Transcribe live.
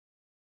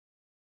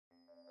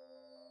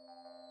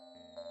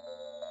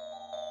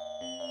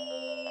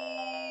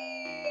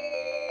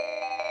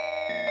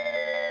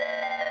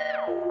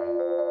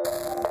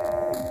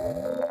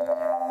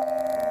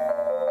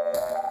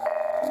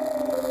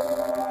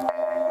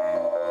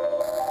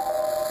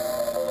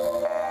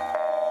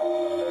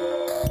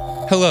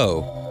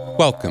Hello,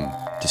 welcome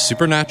to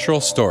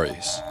Supernatural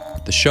Stories,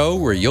 the show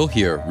where you'll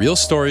hear real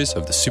stories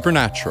of the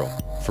supernatural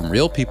from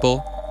real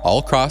people all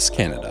across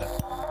Canada.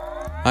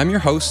 I'm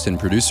your host and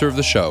producer of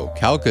the show,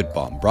 Cal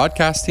Goodbaum,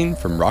 broadcasting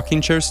from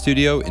Rocking Chair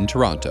Studio in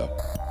Toronto.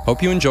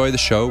 Hope you enjoy the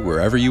show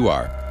wherever you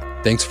are.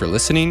 Thanks for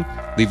listening,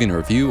 leaving a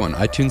review on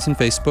iTunes and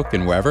Facebook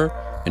and wherever,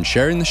 and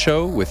sharing the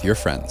show with your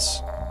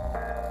friends.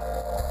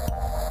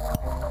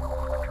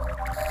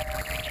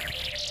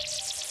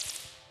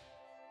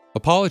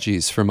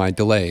 Apologies for my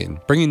delay in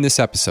bringing this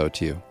episode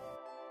to you.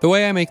 The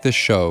way I make this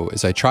show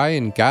is I try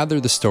and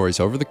gather the stories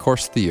over the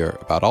course of the year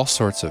about all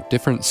sorts of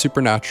different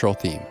supernatural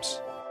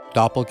themes.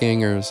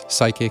 Doppelgangers,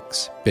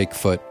 psychics,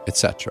 Bigfoot,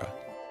 etc.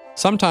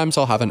 Sometimes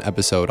I'll have an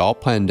episode all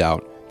planned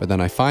out, but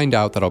then I find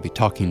out that I'll be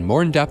talking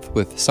more in depth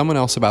with someone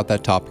else about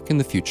that topic in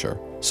the future,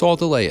 so I'll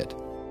delay it.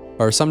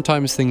 Or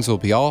sometimes things will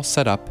be all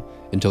set up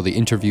until the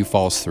interview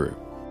falls through.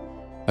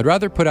 I'd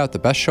rather put out the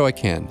best show I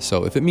can,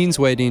 so if it means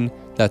waiting,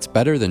 that's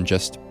better than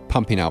just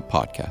pumping out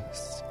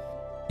podcasts.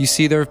 You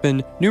see, there have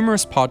been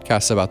numerous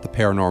podcasts about the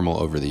paranormal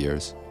over the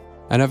years,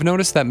 and I've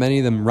noticed that many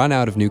of them run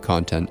out of new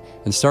content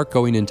and start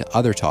going into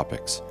other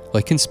topics,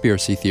 like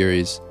conspiracy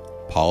theories,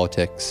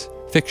 politics,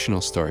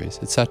 fictional stories,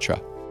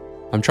 etc.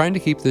 I'm trying to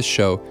keep this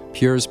show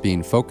pure as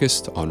being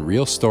focused on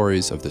real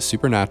stories of the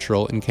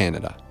supernatural in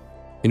Canada.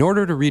 In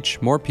order to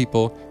reach more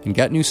people and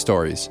get new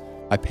stories,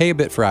 I pay a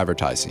bit for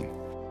advertising.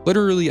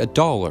 Literally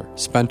 $1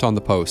 spent on the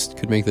post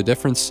could make the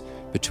difference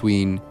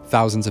between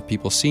thousands of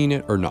people seeing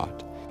it or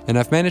not, and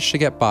I've managed to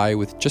get by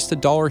with just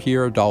 $1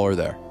 here, $1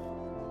 there.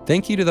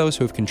 Thank you to those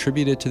who have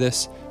contributed to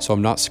this, so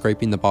I'm not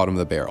scraping the bottom of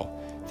the barrel.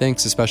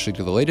 Thanks especially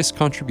to the latest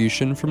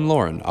contribution from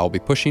Lauren. I'll be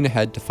pushing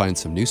ahead to find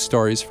some new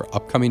stories for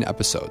upcoming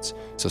episodes,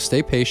 so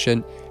stay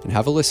patient and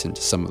have a listen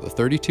to some of the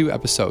 32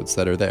 episodes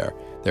that are there.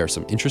 There are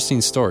some interesting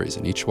stories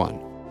in each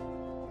one.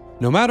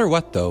 No matter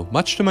what though,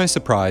 much to my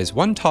surprise,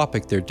 one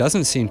topic there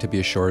doesn't seem to be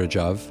a shortage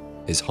of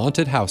is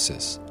haunted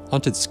houses.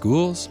 Haunted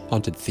schools,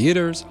 haunted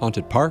theaters,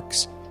 haunted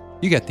parks.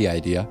 You get the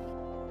idea.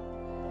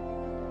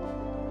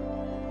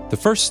 The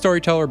first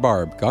storyteller,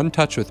 Barb, got in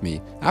touch with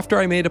me after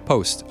I made a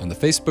post on the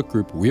Facebook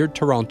group Weird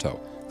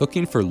Toronto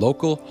looking for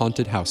local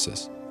haunted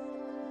houses.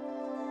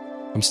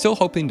 I'm still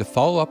hoping to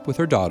follow up with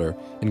her daughter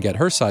and get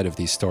her side of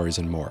these stories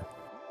and more.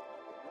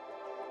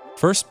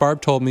 First,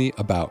 Barb told me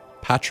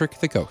about Patrick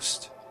the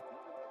Ghost.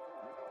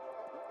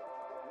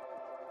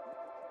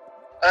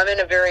 I'm in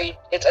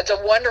it's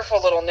a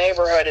wonderful little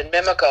neighborhood in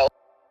Mimico.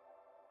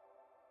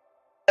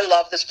 I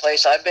love this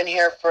place. I've been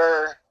here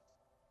for,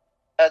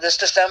 this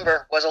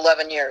December was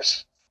 11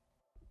 years.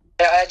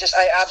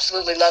 I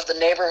absolutely love the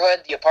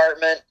neighborhood, the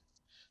apartment,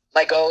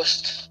 my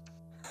ghost.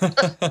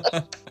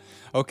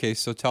 Okay,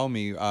 so tell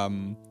me,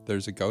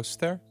 there's a ghost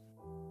there?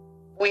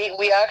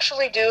 We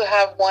actually do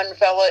have one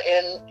fella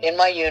in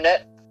my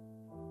unit.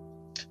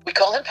 We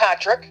call him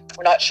Patrick.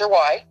 We're not sure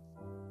why.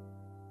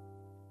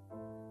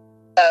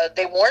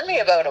 They warned me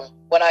about him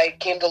when I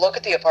came to look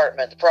at the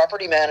apartment. The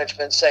property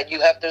management said,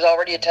 there's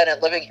already a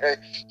tenant living here.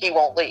 He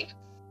won't leave.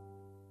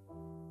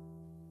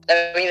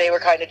 I mean, they were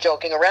kind of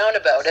joking around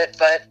about it,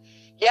 but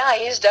yeah,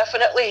 he's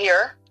definitely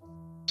here.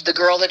 The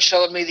girl that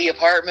showed me the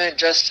apartment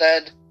just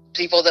said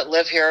people that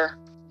live here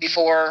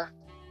before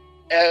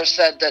have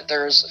said that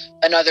there's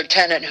another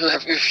tenant who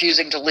is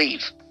refusing to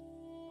leave.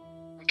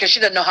 Because she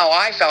didn't know how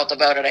I felt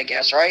about it, I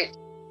guess, right?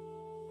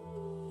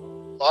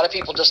 A lot of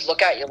people just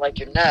look at you like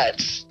you're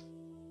nuts.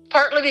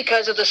 Partly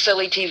because of the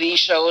silly TV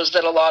shows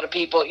that a lot of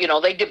people,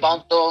 they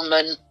debunk them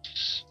and,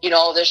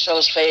 this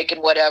show's fake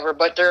and whatever,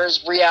 but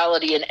there's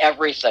reality in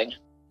everything.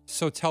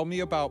 So tell me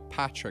about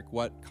Patrick.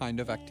 What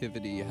kind of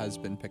activity has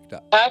been picked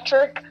up?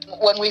 Patrick,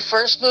 when we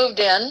first moved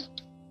in,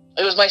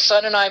 it was my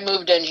son and I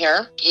moved in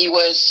here. He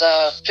was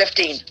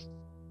 15.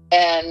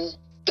 And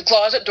the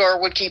closet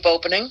door would keep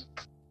opening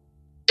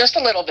just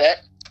a little bit.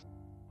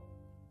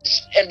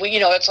 And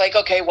it's like,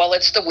 okay, well,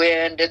 it's the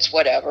wind, it's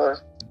whatever.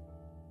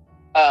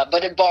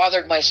 But it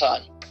bothered my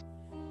son.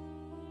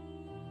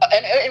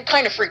 And it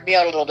kind of freaked me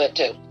out a little bit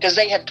too, because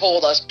they had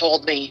told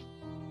me,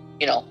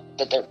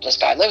 that this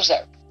guy lives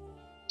there.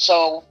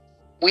 So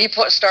we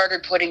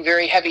started putting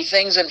very heavy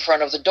things in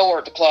front of the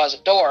door, the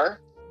closet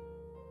door,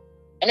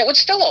 and it would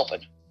still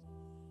open.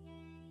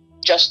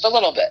 Just a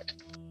little bit.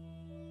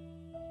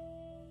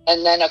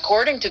 And then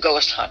according to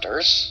ghost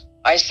hunters,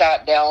 I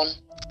sat down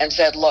and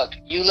said, look,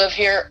 you live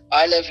here,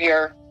 I live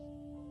here.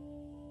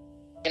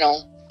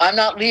 I'm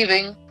not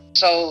leaving.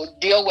 So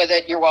deal with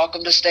it. You're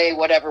welcome to stay,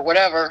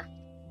 whatever.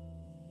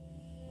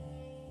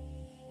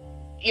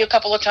 A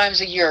couple of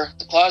times a year,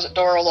 the closet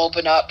door will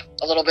open up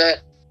a little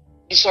bit.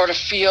 You sort of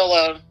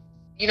feel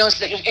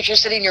if you're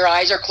sitting, your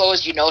eyes are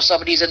closed,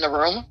 somebody's in the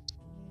room.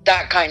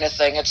 That kind of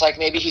thing. It's like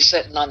maybe he's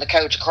sitting on the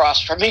couch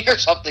across from me or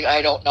something.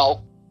 I don't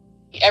know.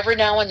 Every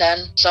now and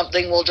then,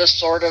 something will just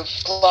sort of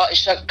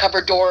shut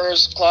cupboard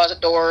doors, closet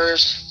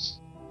doors.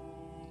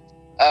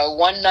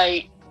 One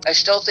night, I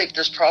still think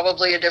there's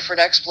probably a different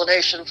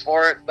explanation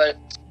for it, but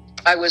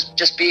I was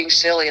just being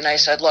silly and I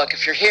said, look,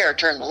 if you're here,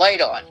 turn the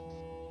light on.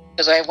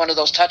 Because I have one of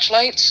those touch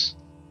lights.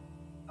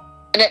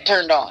 And it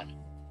turned on.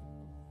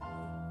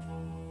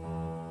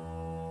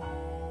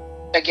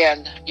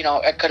 again,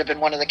 it could have been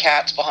one of the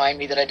cats behind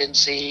me that I didn't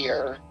see,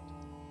 or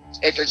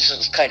it was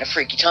just kind of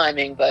freaky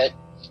timing. But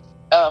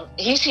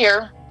he's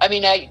here. I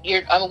mean,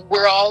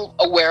 we're all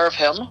aware of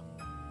him.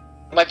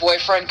 My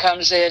boyfriend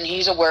comes in.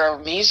 He's aware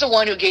of him. He's the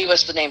one who gave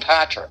us the name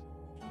Patrick.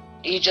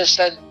 He just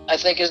said, I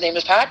think his name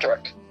is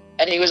Patrick.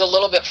 And he was a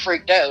little bit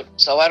freaked out.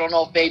 So I don't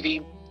know if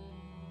maybe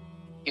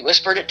he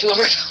whispered it to him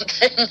or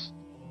something.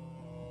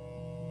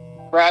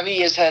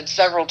 Ravi has had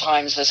several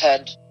times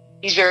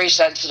he's very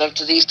sensitive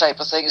to these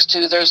type of things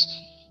too. There's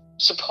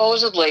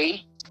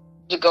supposedly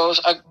a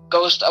ghost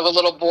of a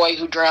little boy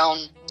who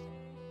drowned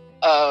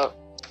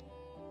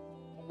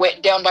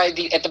went down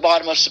at the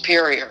bottom of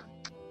Superior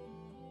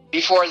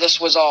before this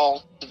was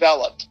all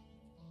developed.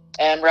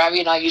 And Ravi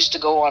and I used to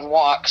go on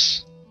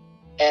walks,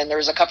 and there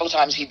was a couple of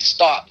times he'd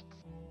stop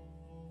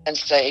and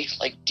say,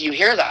 like, do you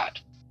hear that?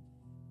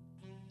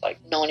 Like,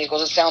 no. And he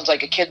goes, it sounds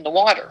like a kid in the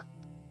water.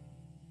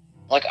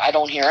 Like, I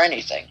don't hear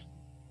anything.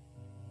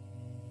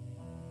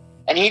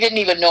 And he didn't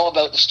even know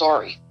about the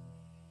story.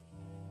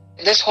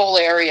 This whole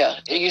area,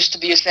 it used to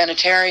be a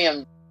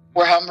sanitarium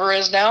where Humber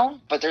is now,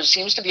 but there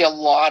seems to be a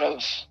lot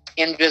of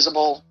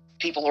invisible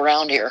people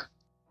around here.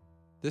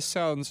 This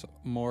sounds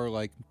more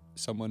like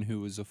someone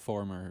who was a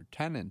former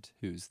tenant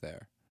who's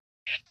there.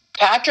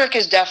 Patrick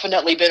has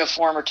definitely been a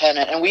former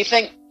tenant, and we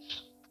think,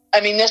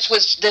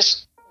 it's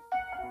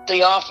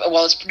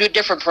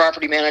different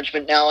property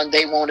management now, and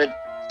they won't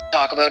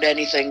talk about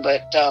anything,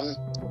 but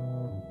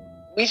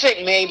we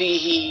think maybe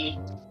he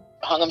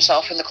hung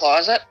himself in the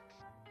closet,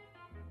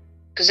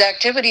 because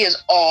activity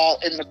is all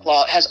in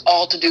the has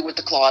all to do with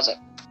the closet.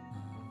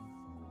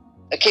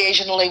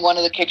 Occasionally, one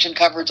of the kitchen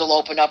cupboards will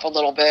open up a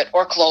little bit,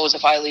 or close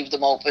if I leave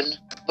them open,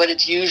 but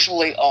it's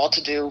usually all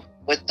to do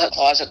with the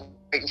closet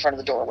right in front of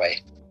the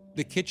doorway.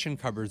 The kitchen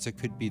cupboards, it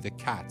could be the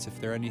cats. If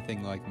they're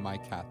anything like my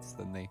cats,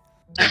 then they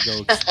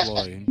go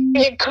exploring.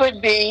 It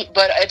could be,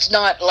 but it's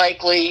not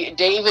likely.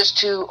 Dave is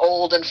too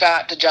old and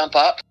fat to jump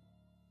up.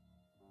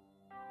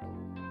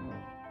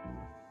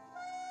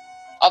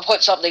 I'll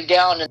put something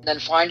down and then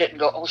find it and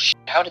go, oh shit,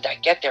 how did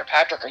that get there?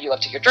 Patrick, are you up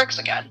to your tricks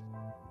again?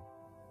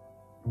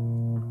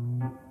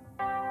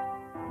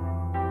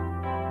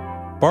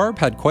 Barb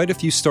had quite a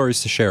few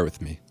stories to share with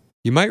me.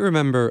 You might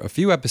remember a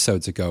few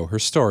episodes ago her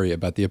story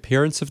about the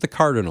appearance of the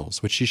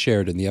cardinals, which she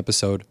shared in the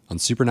episode on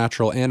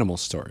supernatural animal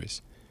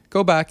stories.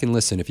 Go back and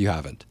listen if you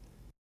haven't.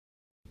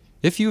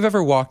 If you've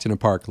ever walked in a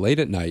park late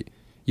at night,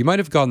 you might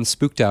have gotten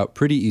spooked out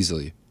pretty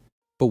easily.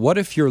 But what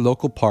if your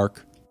local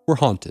park were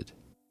haunted?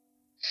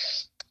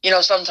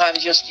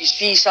 Sometimes you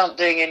see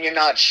something and you're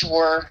not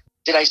sure,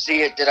 did I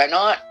see it, did I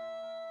not?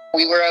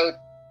 We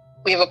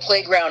have a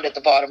playground at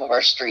the bottom of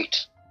our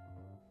street.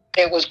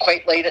 It was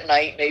quite late at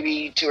night,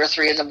 maybe 2 or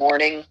 3 in the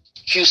morning,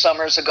 a few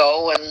summers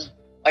ago, and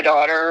my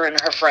daughter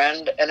and her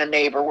friend and a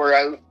neighbor were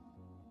out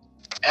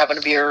having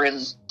a beer in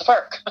the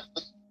park.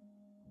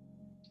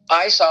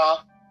 I saw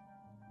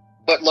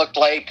what looked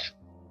like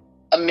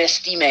a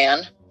misty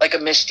man, like a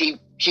misty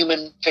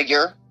human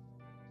figure,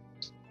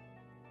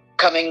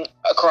 coming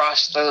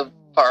across the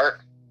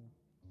park.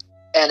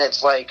 And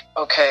it's like,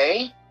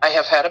 okay, I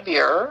have had a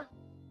beer.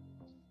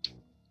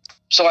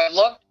 So I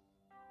looked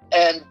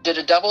and did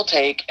a double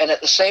take, and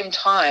at the same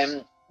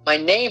time, my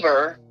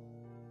neighbor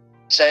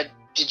said,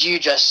 did you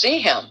just see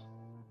him?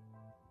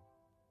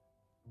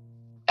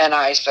 And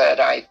I said,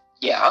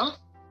 yeah.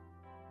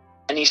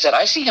 And he said,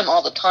 I see him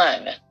all the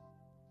time.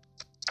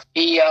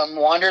 He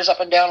wanders up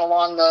and down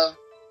along the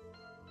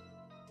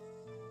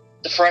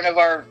front of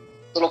our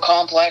little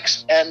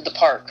complex and the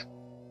park.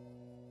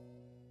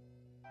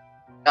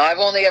 Now, I've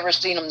only ever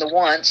seen him the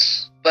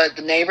once, but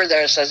the neighbor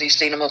there says he's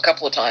seen him a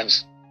couple of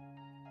times.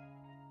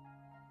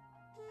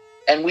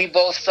 And we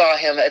both saw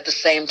him at the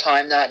same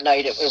time that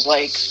night. It was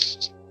like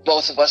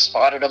both of us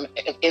spotted him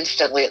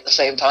instantly at the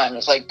same time.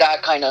 It's like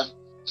that kind of...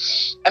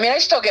 I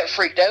still get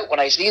freaked out when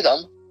I see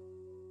them.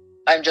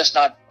 I'm just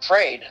not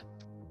afraid.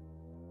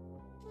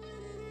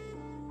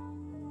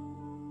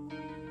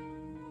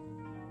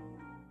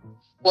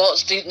 Well,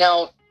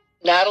 now,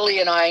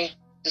 Natalie and I,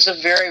 this is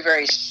a very,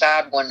 very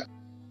sad one.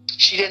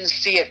 She didn't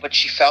see it, but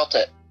she felt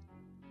it.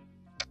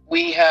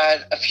 We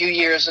had, a few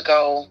years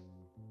ago,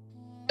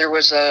 there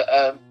was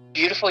a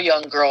beautiful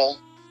young girl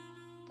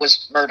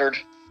was murdered.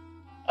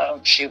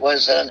 She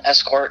was an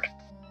escort.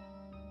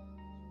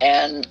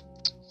 And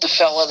the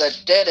fella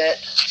that did it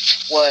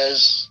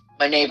was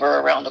my neighbor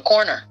around the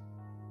corner.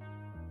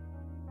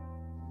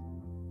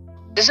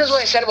 This is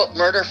what I said about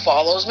murder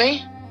follows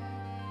me.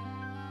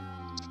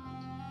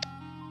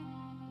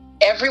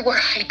 Everywhere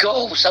I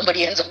go,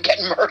 somebody ends up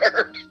getting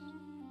murdered.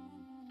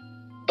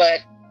 But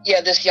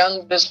yeah, this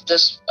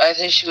I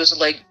think she was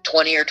like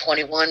 20 or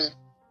 21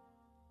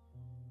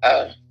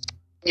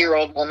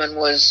 year-old woman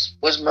was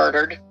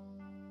murdered,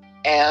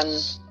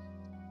 and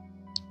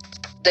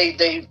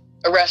they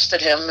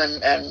arrested him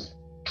and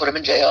put him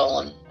in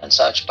jail and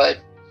such. But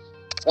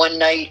one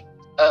night,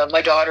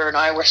 my daughter and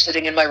I were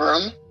sitting in my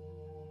room,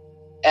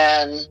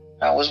 and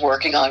I was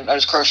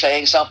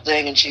crocheting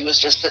something, and she was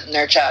just sitting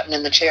there chatting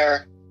in the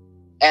chair,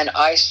 and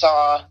I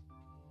saw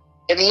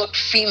It looked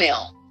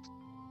female.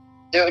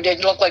 It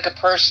didn't look like a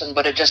person,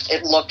 but it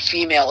looked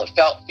female. It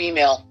felt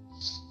female.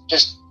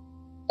 Just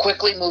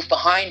quickly moved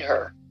behind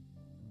her.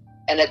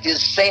 And at the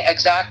same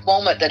exact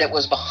moment that it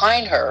was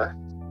behind her,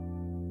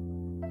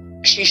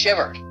 she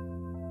shivered.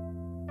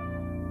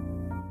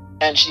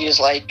 And she is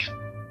like,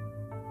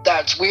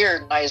 "That's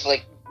weird." And I was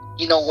like,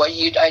 "You know what?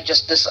 I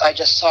just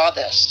saw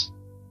this."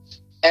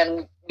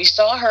 And we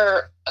saw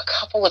her a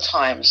couple of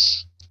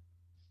times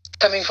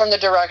coming from the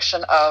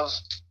direction of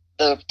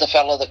the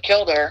fellow that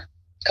killed her,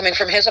 coming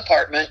from his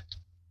apartment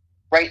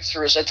right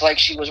through us. It's like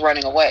she was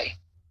running away.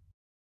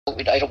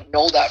 I don't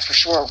know that for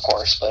sure, of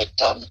course, but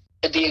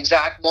at the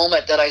exact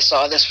moment that I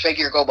saw this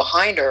figure go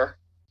behind her,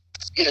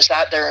 she just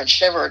sat there and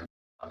shivered.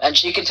 And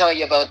she can tell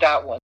you about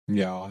that one.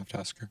 Yeah, I'll have to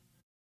ask her.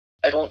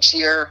 I don't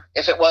see her.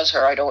 If it was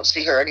her, I don't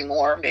see her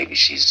anymore. Maybe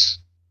she's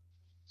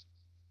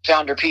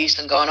found her peace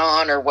and gone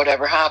on, or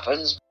whatever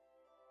happens.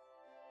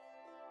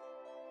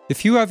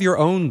 If you have your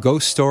own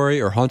ghost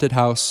story or haunted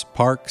house,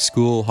 park,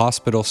 school,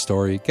 hospital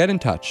story, get in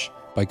touch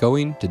by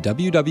going to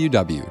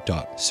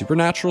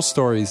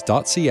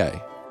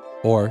www.supernaturalstories.ca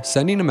or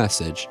sending a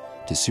message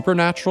to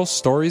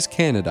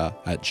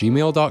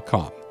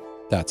supernaturalstoriescanada@gmail.com.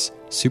 That's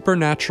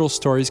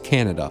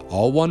supernaturalstoriescanada,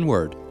 all one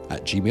word,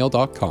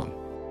 @gmail.com.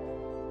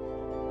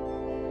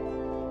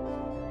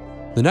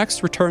 The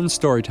next return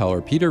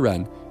storyteller, Peter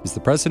Wren, is the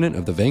president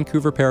of the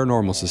Vancouver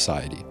Paranormal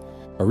Society.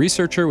 A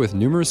researcher with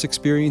numerous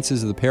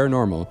experiences of the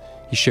paranormal,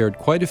 he shared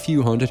quite a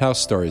few haunted house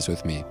stories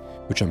with me,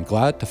 which I'm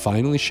glad to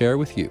finally share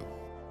with you.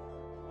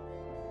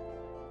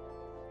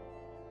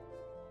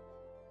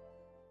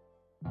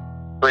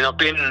 I mean, I've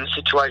been in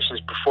situations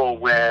before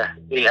where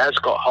it has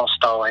got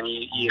hostile and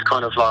you're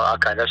kind of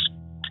like, okay, let's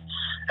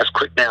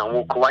quit now and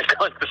walk away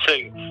kind of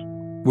thing.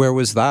 Where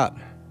was that?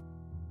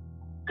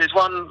 There's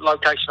one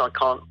location I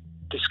can't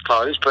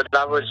disclose, but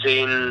that was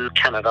in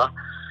Canada.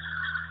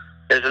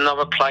 There's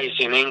another place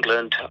in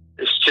England.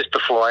 It's just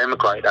before I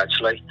emigrated,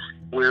 actually.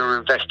 We were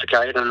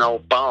investigating an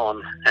old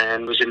barn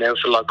and was in there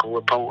with a local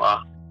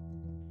reporter.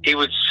 He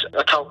was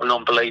a total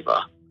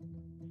non-believer,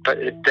 but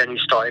then he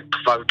started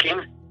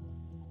provoking.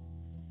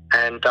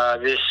 And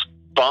this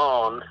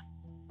barn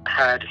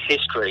had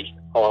history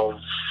of,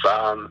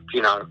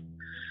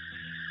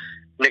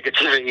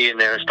 negativity in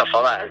there and stuff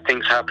like that, and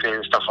things happening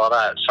and stuff like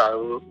that.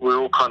 So we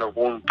all kind of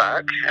warmed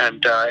back,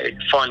 and it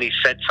finally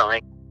said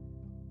something.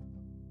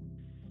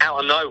 Out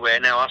of nowhere,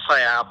 now I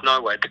say out of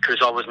nowhere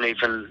because I wasn't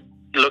even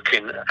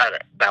looking at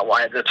it that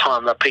way at the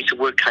time, a piece of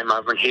wood came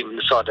over and hit him in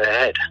the side of the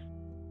head.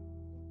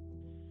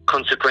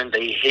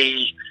 Consequently,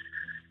 he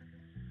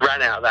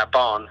ran out of that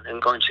barn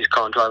and got into his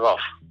car and drove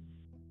off.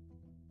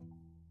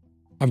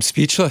 I'm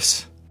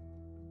speechless.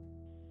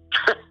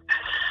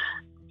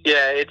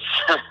 Yeah, it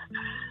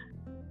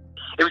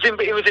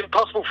was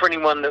impossible for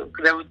anyone.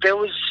 There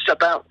was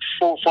about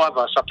 4 or 5 of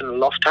us up in the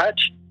loft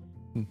hatch,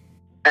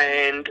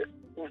 and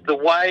the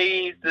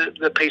way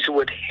the piece of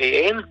wood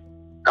hit him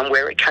and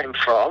where it came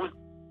from,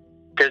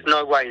 there's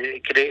no way that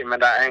it could hit him at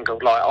that angle.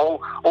 Like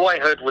all I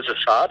heard was a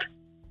thud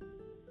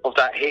of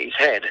that hit his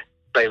head,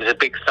 but it was a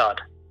big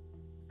thud,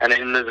 and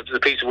then the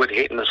piece of wood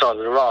hitting the side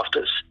of the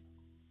rafters,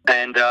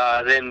 and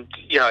then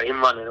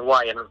him running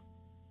away and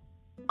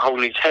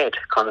holding his head,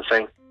 kind of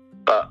thing.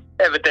 But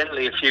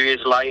evidently, a few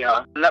years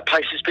later, that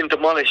place has been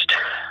demolished.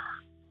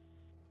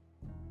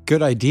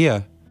 Good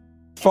idea.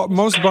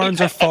 Most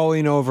barns are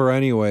falling over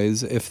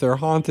anyways. If they're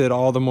haunted,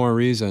 all the more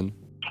reason.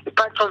 It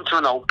backed onto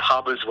an old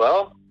pub as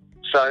well.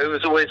 So it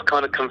was always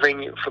kind of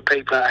convenient for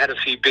people that had a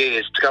few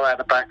beers to go out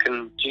the back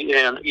and, just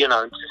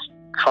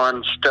try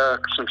and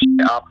stir some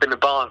shit up in the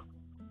barn.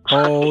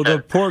 Oh, the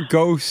poor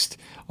ghost.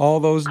 All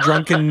those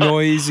drunken,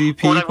 noisy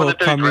people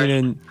coming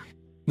in.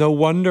 No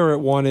wonder it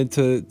wanted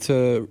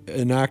to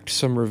enact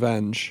some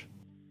revenge.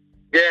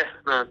 Yeah,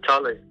 no,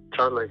 totally.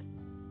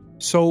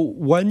 So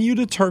when you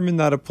determine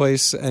that a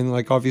place, and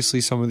obviously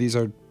some of these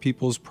are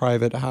people's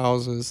private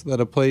houses,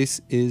 that a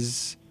place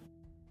is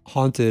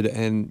haunted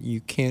and you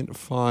can't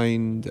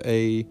find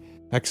a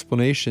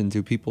explanation,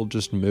 do people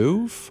just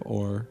move,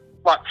 or?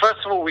 Right,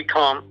 first of all, we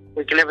can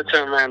never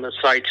turn around and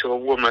say to a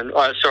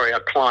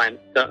client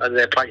that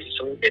their place is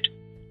haunted.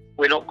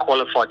 We're not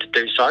qualified to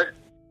do so.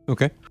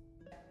 Okay.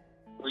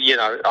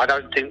 I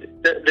don't think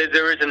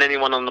there isn't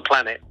anyone on the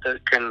planet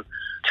that can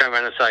turn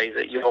around and say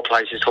that your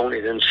place is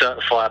haunted and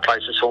certify a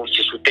place as haunted. It's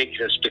just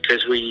ridiculous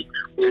because we're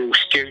all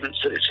students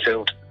at this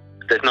field.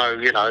 There's no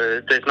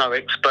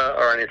expert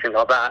or anything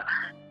like that.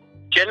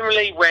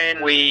 Generally,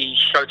 when we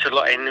go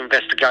to an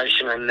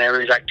investigation and there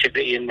is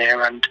activity in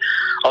there, and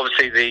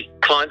obviously the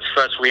client's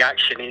first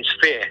reaction is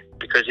fear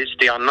because it's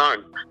the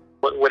unknown.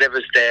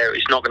 Whatever's there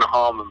is not going to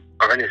harm them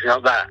or anything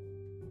like that.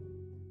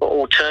 But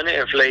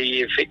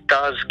alternatively, if it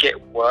does get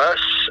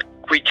worse,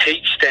 we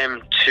teach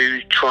them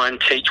to try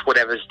and teach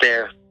whatever's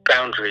their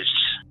boundaries.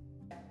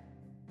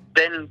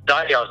 Then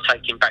they are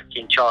taken back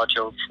in charge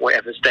of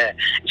whatever's there.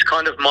 It's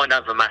kind of mind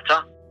over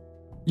matter.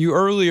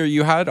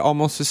 You had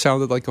almost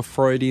sounded like a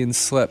Freudian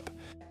slip.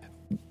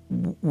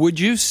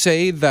 Would you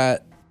say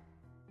that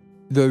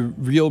the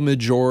real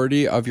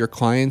majority of your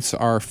clients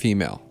are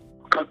female?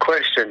 Good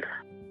question.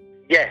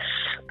 Yes,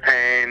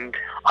 and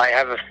I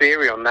have a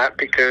theory on that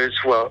because,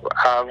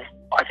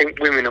 I think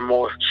women are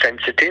more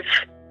sensitive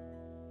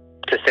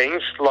to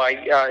things. Like,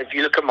 if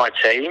you look at my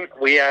team,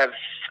 we have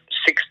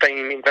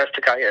 16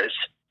 investigators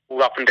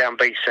all up and down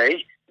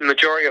BC. The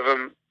majority of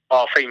them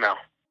are female.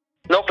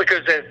 Not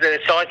because they're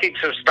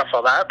psychics or stuff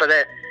like that, but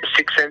they're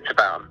sixth sense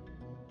about them.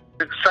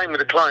 The same with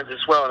the clients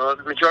as well.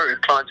 The majority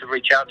of clients who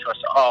reach out to us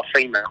are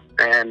female,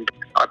 and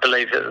I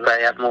believe that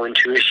they have more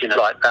intuition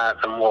like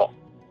that than what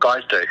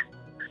guys do.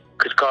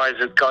 Because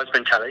guys'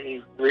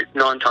 mentality,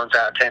 9 times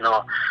out of 10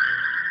 are,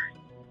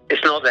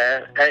 it's not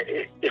there.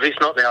 If it's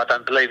not there, I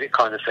don't believe it,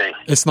 kind of thing.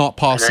 It's not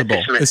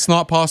possible. It's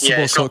not possible,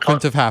 yeah, so it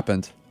couldn't have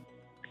happened.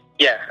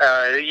 Yeah,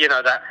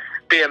 that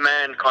be a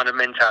man kind of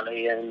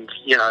mentality, and,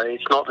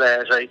 it's not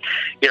there. So,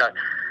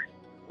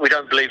 we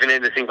don't believe in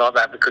anything like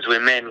that because we're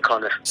men,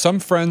 kind of. Some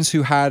friends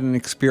who had an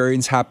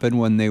experience happen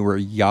when they were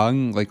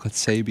young, like let's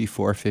say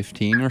before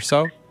 15 or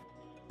so,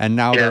 and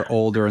now they're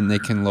older and they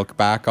can look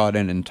back on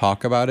it and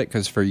talk about it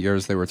because for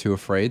years they were too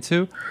afraid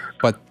to.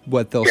 But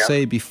what they'll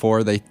say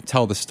before they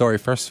tell the story,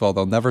 first of all,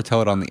 they'll never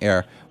tell it on the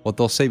air. What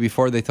they'll say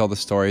before they tell the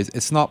story is,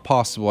 it's not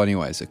possible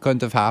anyways. It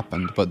couldn't have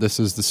happened, but this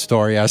is the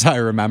story as I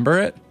remember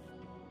it.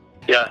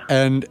 Yeah.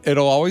 And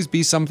it'll always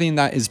be something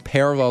that is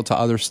parallel to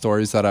other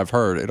stories that I've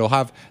heard.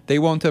 They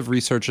won't have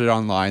researched it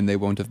online. They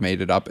won't have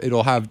made it up.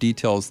 It'll have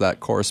details that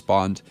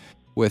correspond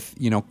with,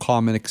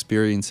 common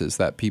experiences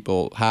that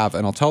people have.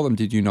 And I'll tell them,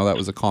 did you know that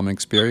was a common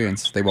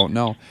experience? They won't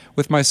know.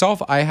 With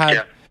myself,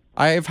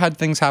 I've had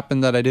things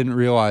happen that I didn't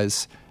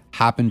realize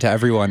happened to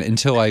everyone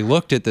until I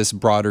looked at this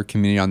broader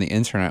community on the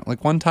internet.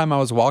 Like one time I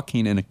was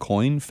walking and a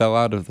coin fell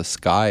out of the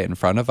sky in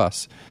front of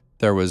us.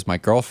 There was my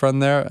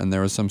girlfriend there and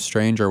there was some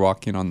stranger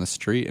walking on the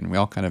street, and we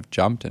all kind of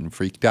jumped and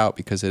freaked out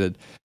because it had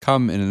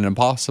come in an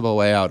impossible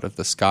way out of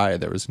the sky.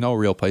 There was no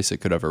real place it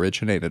could have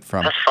originated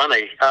from. That's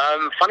funny.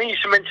 Funny you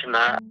should mention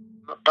that.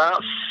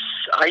 About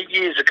 8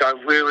 years ago,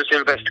 we was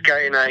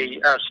investigating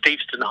a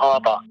Steveston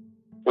Harbour,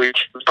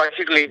 which was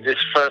basically this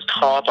first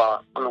harbour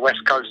on the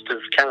west coast of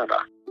Canada.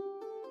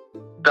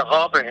 The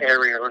harbour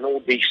area and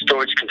all the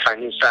storage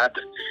containers had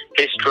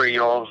history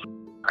of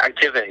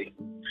activity.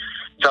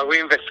 So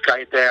we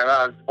investigated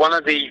there. One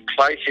of the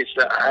places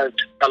that had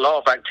a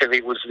lot of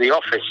activity was the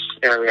office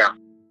area.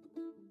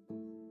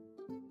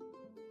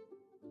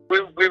 We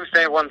was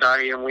there one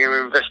day and we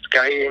were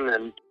investigating,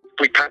 and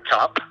we packed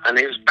up, and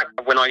it was back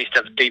when I used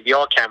to have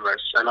DVR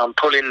cameras, and I'm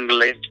pulling the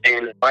lid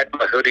in, I had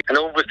my hoodie, and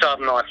all of a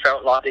sudden I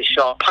felt like this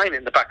sharp pain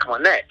in the back of my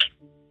neck.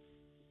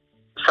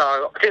 So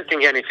I didn't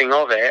think anything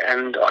of it,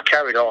 and I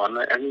carried on,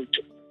 and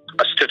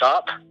I stood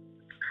up,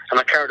 and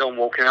I carried on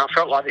walking, and I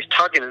felt like this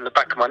tugging in the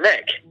back of my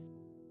neck.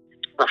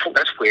 I thought,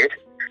 that's weird.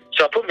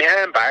 So I put my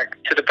hand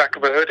back to the back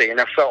of my hoodie, and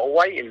I felt a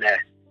weight in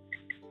there.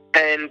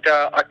 And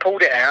I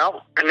pulled it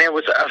out, and there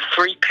was a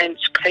 3p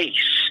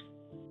piece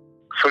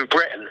from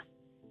Britain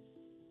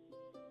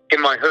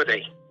in my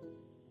hoodie.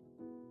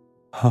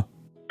 Huh.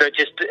 That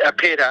just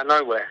appeared out of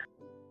nowhere.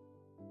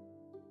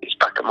 It's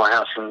back at my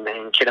house in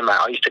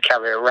Kiddermouth. I used to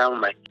carry it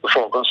around me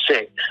before I got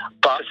sick.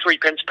 But a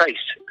 3p piece.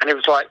 And it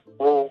was like,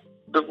 well,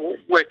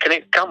 where can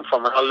it come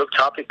from? And I looked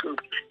up.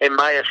 It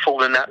may have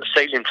fallen out the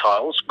ceiling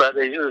tiles, but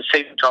the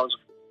ceiling tiles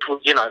were,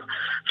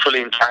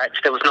 fully intact.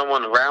 There was no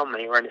one around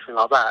me or anything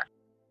like that.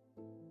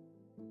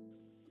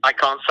 I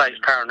can't say it's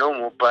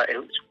paranormal, but it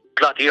was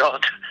bloody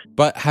odd.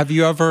 But have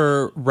you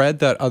ever read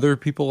that other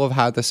people have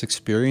had this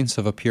experience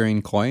of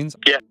appearing coins?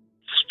 Yeah.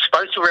 It's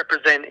supposed to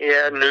represent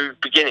a new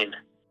beginning.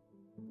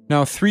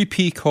 Now,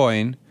 3p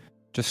coin,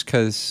 just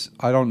because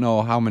I don't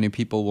know how many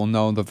people will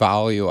know the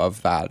value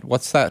of that.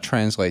 What's that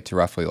translate to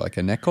roughly, like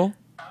a nickel?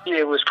 Yeah,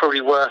 it was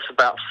probably worth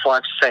about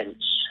 5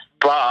 cents.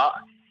 But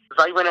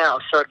they went out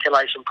of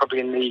circulation probably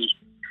in the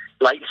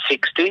late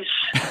 60s.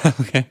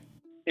 Okay.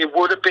 It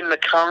would have been the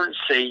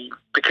currency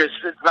because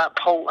that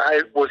port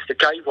was the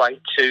gateway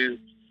to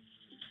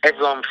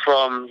everyone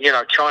from,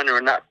 China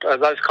and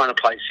those kind of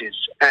places.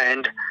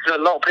 And a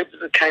lot of people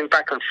that came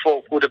back and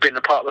forth would have been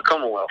a part of the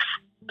Commonwealth.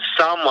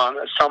 Someone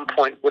at some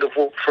point would have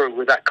walked through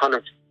with that kind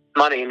of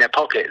money in their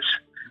pockets.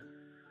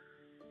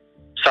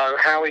 So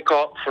how it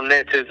got from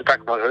there to the back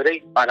of my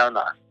hoodie, I don't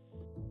know.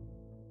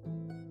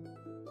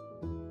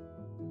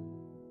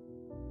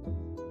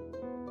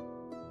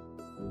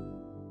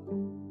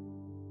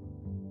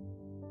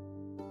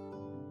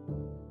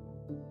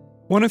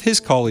 One of his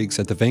colleagues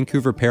at the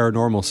Vancouver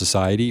Paranormal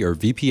Society, or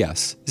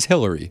VPS, is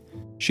Hillary.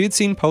 She had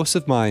seen posts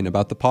of mine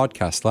about the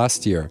podcast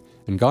last year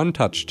and got in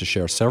touch to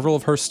share several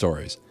of her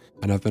stories,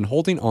 and I've been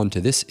holding on to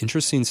this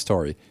interesting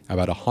story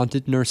about a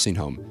haunted nursing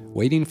home,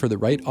 waiting for the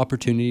right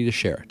opportunity to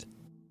share it.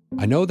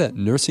 I know that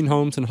nursing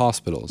homes and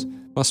hospitals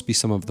must be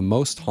some of the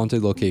most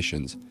haunted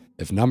locations,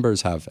 if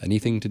numbers have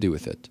anything to do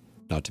with it,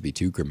 not to be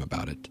too grim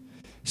about it.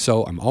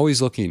 So I'm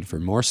always looking for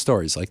more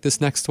stories like this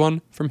next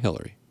one from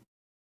Hillary.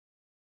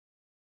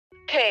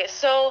 Okay,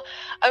 so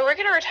I work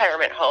in a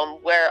retirement home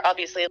where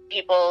obviously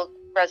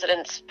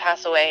residents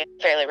pass away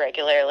fairly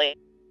regularly.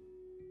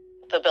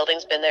 The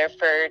building's been there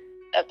for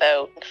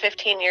about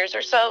 15 years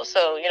or so.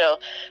 So,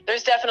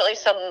 there's definitely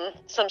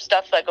some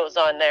stuff that goes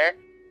on there.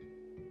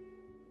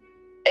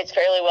 It's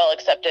fairly well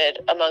accepted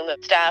among the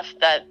staff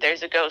that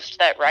there's a ghost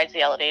that rides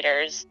the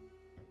elevators.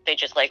 They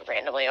just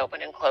randomly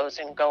open and close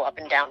and go up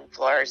and down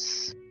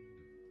floors,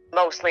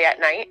 mostly at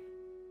night.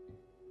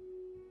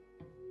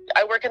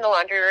 I work in the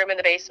laundry room in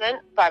the basement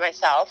by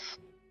myself,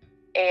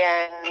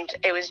 and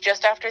it was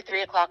just after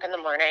 3 o'clock in the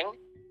morning,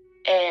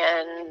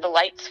 and the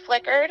lights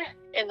flickered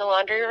in the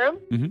laundry room,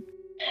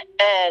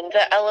 and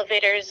the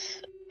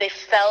elevators, they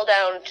fell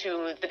down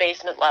to the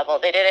basement level.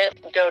 They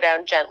didn't go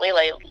down gently,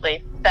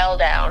 they fell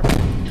down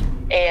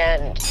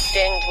and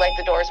dinged like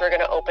the doors were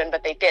going to open,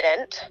 but they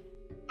didn't.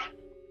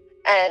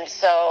 And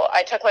so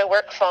I took my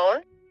work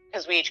phone,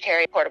 because we each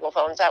carry portable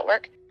phones at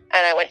work,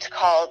 and I went to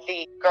call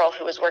the girl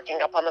who was working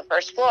up on the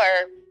first floor,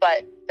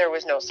 but there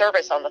was no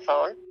service on the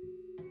phone.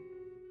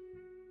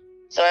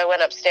 So I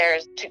went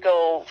upstairs to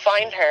go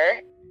find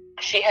her.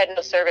 She had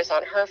no service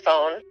on her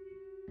phone.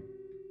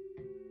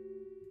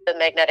 The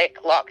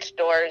magnetic locked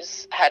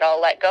doors had all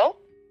let go.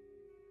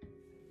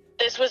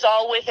 This was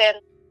all within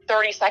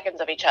 30 seconds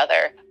of each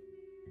other.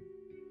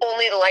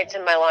 Only the lights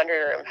in my laundry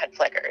room had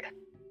flickered.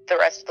 The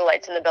rest of the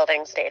lights in the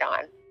building stayed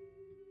on.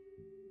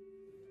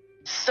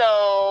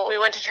 So we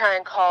went to try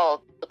and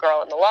call the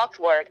girl in the locked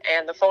ward,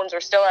 and the phones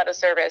were still out of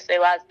service. They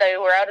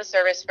were out of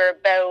service for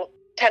about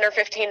 10 or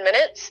 15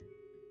 minutes.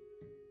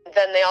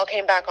 Then they all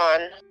came back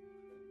on.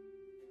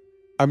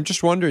 I'm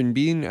just wondering,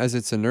 being as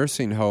it's a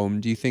nursing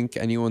home, do you think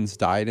anyone's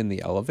died in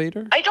the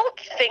elevator? I don't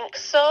think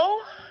so.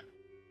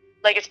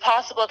 It's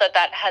possible that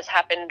has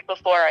happened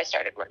before I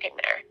started working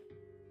there.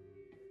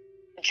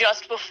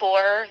 Just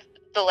before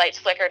the lights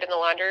flickered in the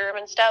laundry room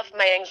and stuff,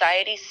 my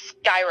anxiety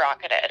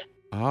skyrocketed.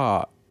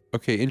 Ah,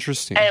 okay,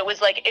 interesting. And it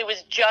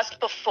was just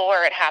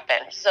before it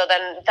happened. So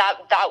then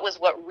that was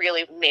what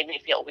really made me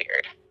feel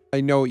weird. I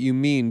know what you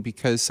mean,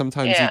 because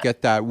sometimes you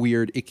get that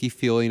weird, icky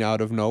feeling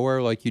out of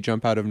nowhere, like you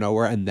jump out of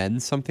nowhere and then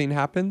something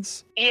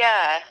happens.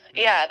 Yeah,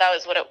 that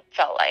was what it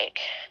felt like.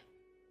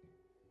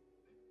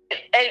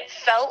 It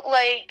felt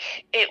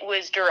like it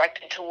was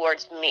directed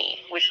towards me,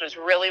 which was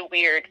really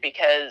weird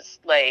because,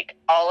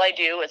 all I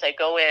do is I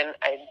go in,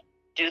 I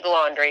do the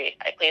laundry,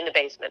 I clean the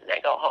basement, and I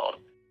go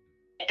home.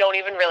 I don't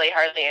even really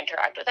hardly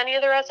interact with any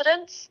of the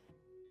residents.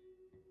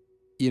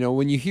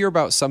 When you hear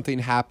about something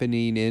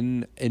happening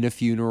in a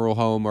funeral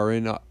home or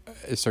not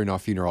a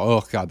funeral.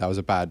 Oh God, that was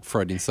a bad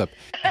Freudian slip.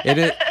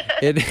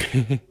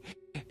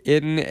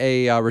 In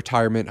a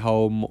retirement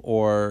home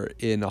or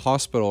in a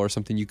hospital or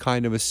something, you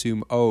kind of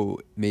assume,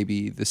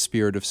 maybe the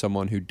spirit of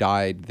someone who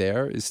died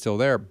there is still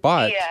there.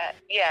 But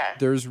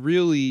there's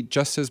really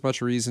just as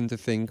much reason to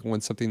think when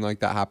something like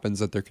that happens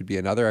that there could be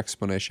another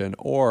explanation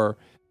or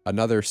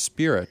another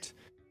spirit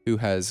who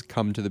has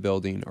come to the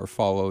building or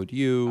followed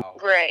you.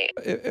 Right.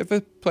 If a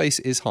place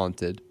is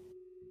haunted,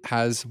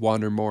 has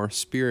one or more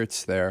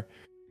spirits there,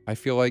 I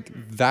feel like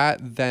that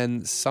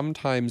then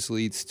sometimes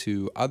leads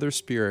to other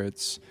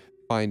spirits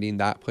finding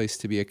that place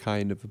to be a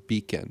kind of a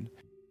beacon.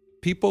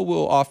 People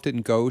will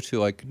often go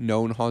to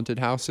known haunted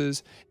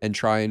houses and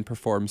try and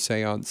perform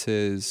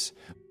seances.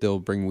 They'll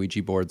bring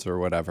Ouija boards or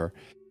whatever.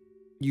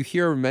 You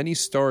hear many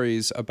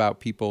stories about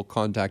people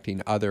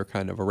contacting other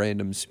kind of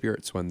random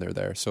spirits when they're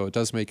there. So it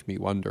does make me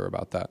wonder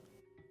about that.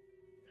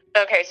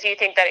 Okay, so you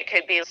think that it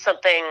could be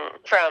something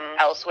from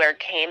elsewhere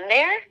came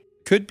there?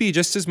 Could be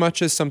just as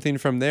much as something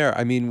from there.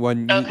 I mean,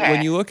 when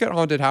you look at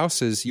haunted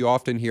houses, you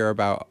often hear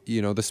about,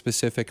 the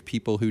specific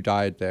people who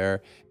died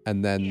there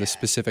and then the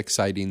specific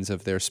sightings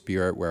of their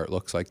spirit where it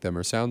looks like them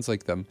or sounds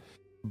like them.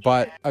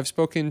 But I've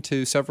spoken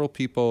to several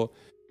people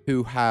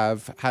who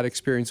have had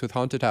experience with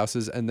haunted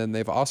houses, and then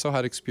they've also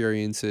had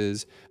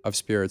experiences of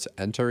spirits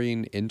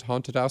entering into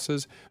haunted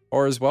houses,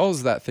 or as well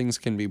as that things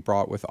can be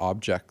brought with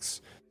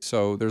objects.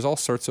 So there's all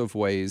sorts of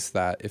ways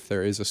that if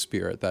there is a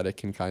spirit that it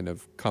can kind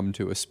of come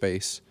to a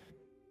space.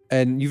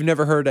 And you've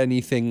never heard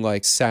anything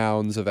like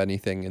sounds of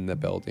anything in the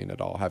building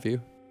at all, have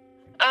you?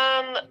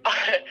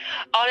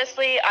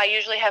 Honestly, I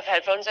usually have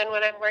headphones in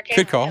when I'm working.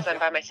 Good call. Because I'm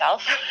by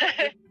myself.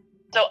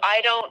 So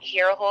I don't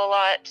hear a whole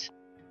lot.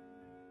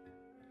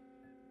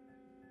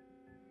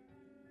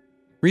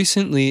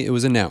 Recently, it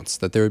was announced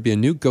that there would be a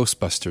new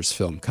Ghostbusters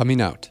film coming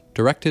out,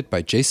 directed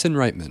by Jason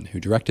Reitman, who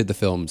directed the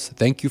films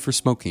Thank You for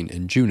Smoking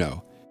and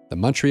Juno, the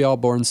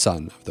Montreal-born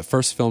son of the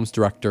first film's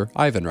director,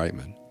 Ivan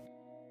Reitman.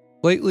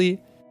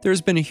 Lately, there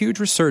has been a huge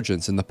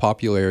resurgence in the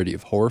popularity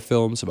of horror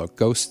films about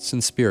ghosts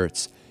and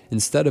spirits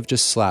instead of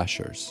just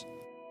slashers.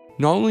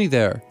 Not only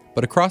there,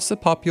 but across the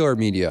popular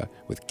media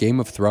with Game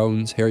of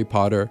Thrones, Harry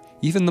Potter,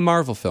 even the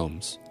Marvel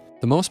films,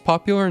 the most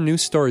popular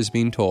news stories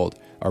being told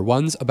are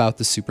ones about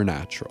the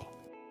supernatural.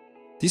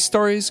 These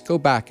stories go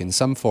back in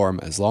some form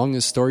as long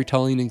as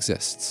storytelling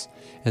exists,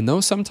 and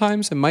though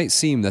sometimes it might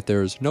seem that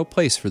there is no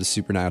place for the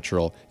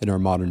supernatural in our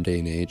modern day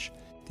and age,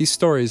 these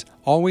stories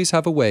always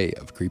have a way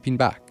of creeping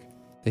back.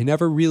 They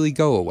never really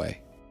go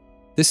away.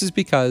 This is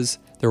because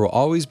there will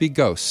always be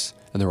ghosts,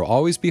 and there will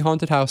always be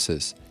haunted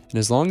houses, and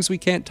as long as we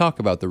can't talk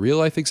about the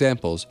real-life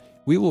examples,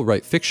 we will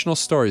write fictional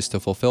stories to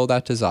fulfill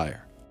that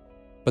desire.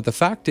 But the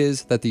fact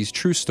is that these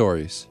true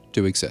stories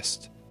do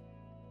exist.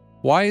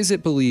 Why is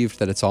it believed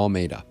that it's all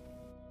made up?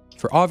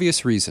 For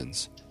obvious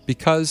reasons.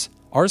 Because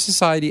our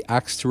society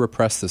acts to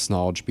repress this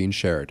knowledge being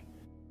shared.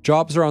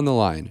 Jobs are on the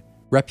line,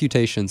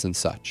 reputations and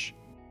such.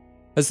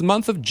 As the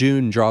month of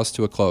June draws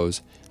to a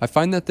close, I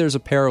find that there's a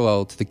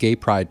parallel to the gay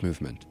pride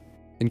movement.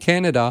 In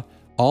Canada,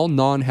 all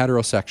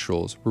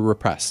non-heterosexuals were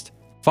repressed,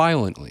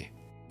 violently,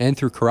 and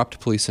through corrupt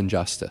police and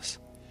justice.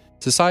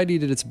 Society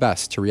did its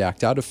best to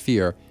react out of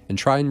fear and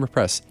try and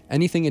repress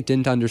anything it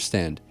didn't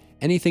understand,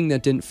 anything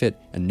that didn't fit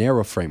a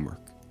narrow framework.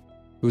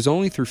 It was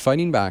only through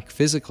fighting back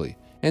physically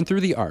and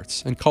through the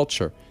arts and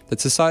culture that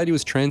society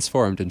was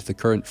transformed into the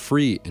current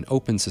free and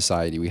open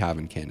society we have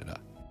in Canada.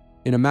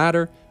 In a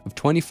matter of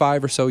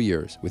 25 or so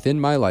years, within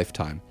my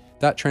lifetime,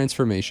 that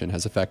transformation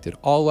has affected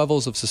all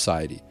levels of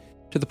society,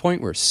 to the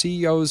point where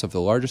CEOs of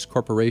the largest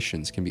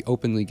corporations can be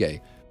openly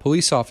gay,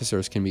 police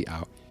officers can be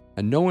out,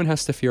 and no one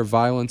has to fear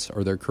violence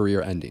or their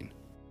career ending.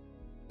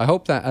 I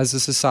hope that as a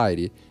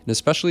society, and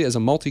especially as a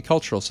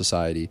multicultural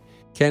society,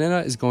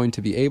 Canada is going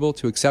to be able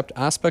to accept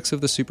aspects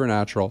of the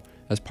supernatural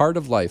as part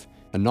of life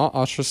and not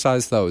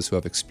ostracize those who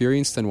have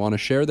experienced and want to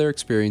share their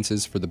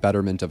experiences for the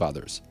betterment of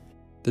others.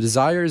 The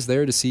desire is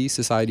there to see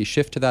society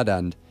shift to that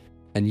end,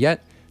 and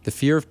yet the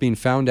fear of being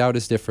found out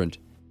as different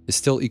is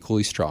still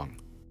equally strong.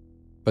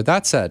 But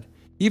that said,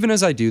 even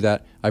as I do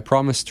that, I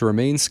promise to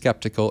remain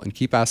skeptical and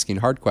keep asking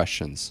hard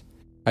questions.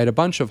 I had a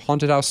bunch of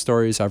haunted house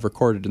stories I've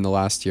recorded in the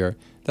last year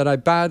that I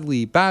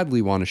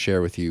badly want to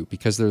share with you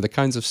because they're the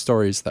kinds of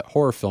stories that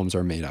horror films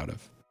are made out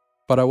of.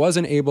 But I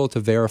wasn't able to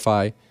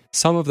verify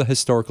some of the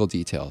historical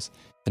details,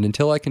 and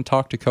until I can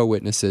talk to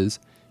co-witnesses,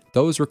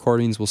 those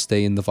recordings will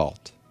stay in the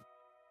vault.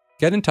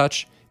 Get in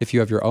touch if you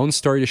have your own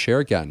story to share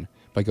again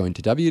by going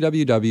to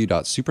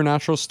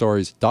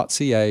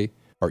www.supernaturalstories.ca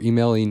or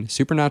emailing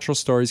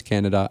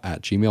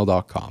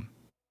supernaturalstoriescanada@gmail.com.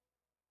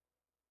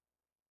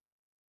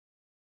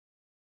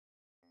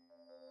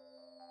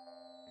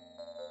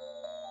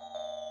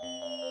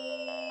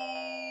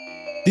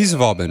 These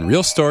have all been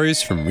real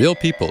stories from real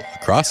people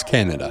across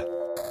Canada.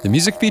 The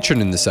music featured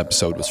in this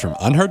episode was from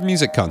Unheard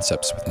Music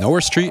Concepts with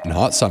Nowhere Street and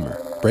Hot Summer,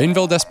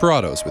 Brainville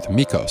Desperados with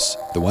Mikos,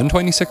 the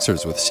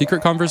 126ers with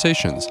Secret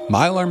Conversations,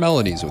 Mile Our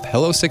Melodies with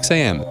Hello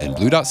 6am, and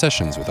Blue Dot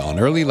Sessions with On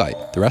Early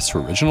Light. The rest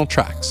were original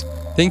tracks.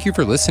 Thank you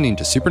for listening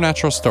to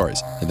Supernatural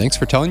Stories, and thanks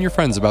for telling your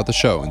friends about the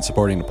show and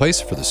supporting a place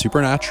for the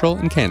supernatural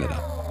in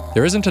Canada.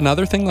 There isn't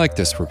another thing like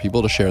this for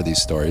people to share these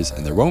stories,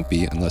 and there won't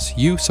be unless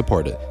you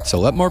support it, so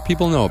let more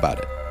people know about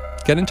it.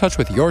 Get in touch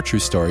with your true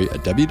story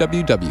at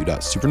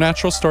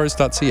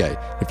www.supernaturalstories.ca.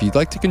 If you'd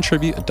like to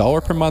contribute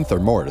 $1 per month or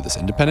more to this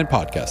independent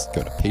podcast,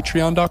 go to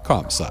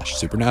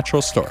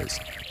patreon.com/supernaturalstories.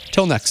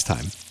 Till next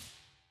time.